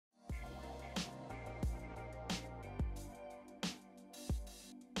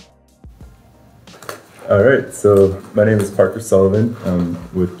All right, so my name is Parker Sullivan.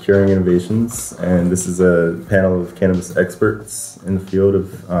 I'm with Curing Innovations, and this is a panel of cannabis experts in the field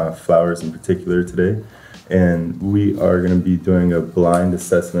of flowers in particular today. And we are going to be doing a blind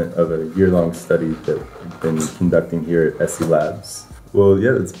assessment of a year-long study that we've been conducting here at SCLabs. Well,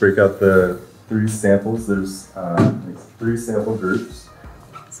 yeah, let's break out the three samples. There's three sample groups.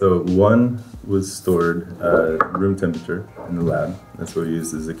 So one was stored room temperature in the lab. That's what we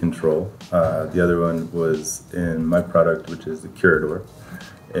used as a control. The other one was in my product, which is the Curidor.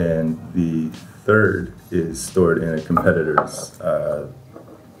 And the third is stored in a competitor's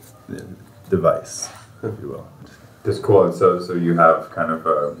device, if you will. That's cool. And so you have kind of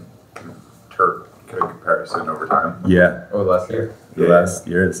a terp comparison over time? Yeah. Oh, last year? The last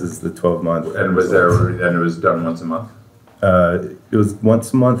year. This is the 12-month. And it was done once a month? It was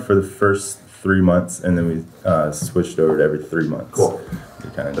once a month for the first 3 months, and then we switched over to every 3 months. Cool.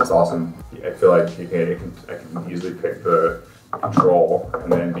 That's awesome. I feel like I can easily pick the control,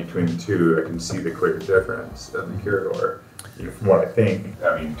 and then between the two, I can see the quick difference of the Curidor. From what I think,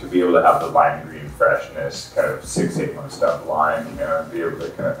 I mean, to be able to have the lime green freshness kind of 6-8 months down the line, and be able to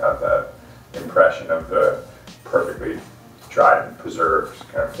kind of have that impression of the perfectly dried and preserved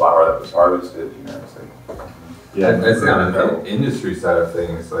kind of flower that was harvested, it's like, yeah, that's on the industry side of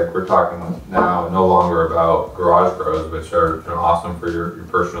things. Like, we're talking now no longer about garage grows, which are awesome for your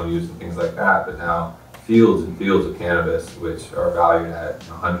personal use and things like that, but now fields and fields of cannabis, which are valued at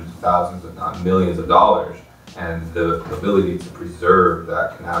hundreds of thousands, if not millions of dollars, and the ability to preserve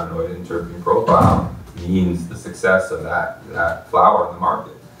that cannabinoid and terpene profile means the success of that flower in the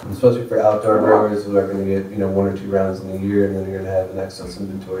market. Especially for outdoor growers who are going to get 1 or 2 rounds in a year, and then you're going to have an excess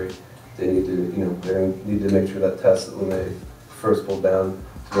inventory. They need to, they need to make sure that tests it when they first pull down,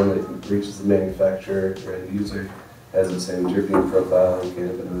 so when it reaches the manufacturer or the user has the same terpene profile and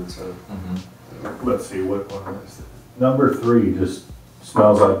cannabinoid. So, let's see what one is it? Number 3 just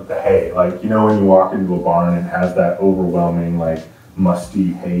smells like the hay. Like, when you walk into a barn and it has that overwhelming, like,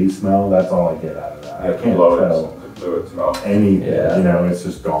 musty hay smell. That's all I get out of that. I can't tell the fluid smell. anything. It's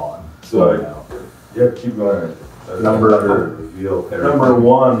just gone. So yeah, keep going. Number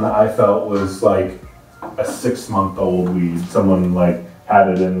 1, I felt was like a 6-month-old weed. Someone like had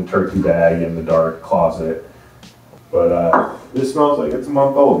it in a turkey bag in the dark closet. But this smells like it's a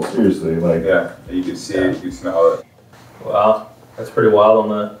month old. Seriously, like you can see it, you can smell it. Wow, that's pretty wild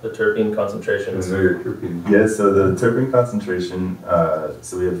on the terpene concentrations. Yeah, so the terpene concentration.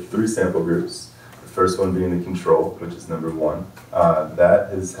 So we have 3 sample groups. The first one being the control, which is number 1.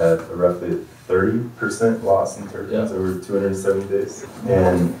 That has had roughly a 30% loss in terpenes over 270 days.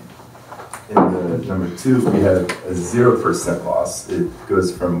 And in the number 2, we have a 0% loss. It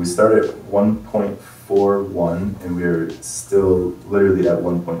goes from, we start at 1.41, and we're still literally at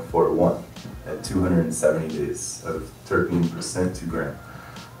 1.41 at 270 days of terpene percent 2 gram.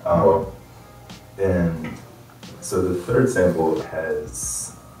 And so the third sample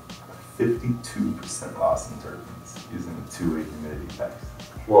has 52% loss in terpenes using a 2-way humidity test.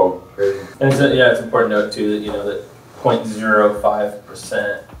 Whoa, crazy. And it's important to note too that that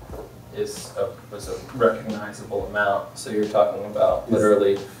 0.05% was a recognizable amount. So you're talking about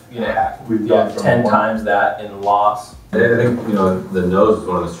literally we've gone from 10 times that in loss. I think the nose is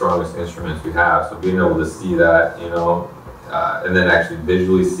one of the strongest instruments we have. So being able to see that, and then actually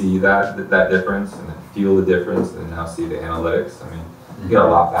visually see that difference, and then feel the difference, and now see the analytics. I mean, you got a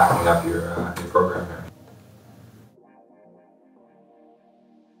lot backing up your program here.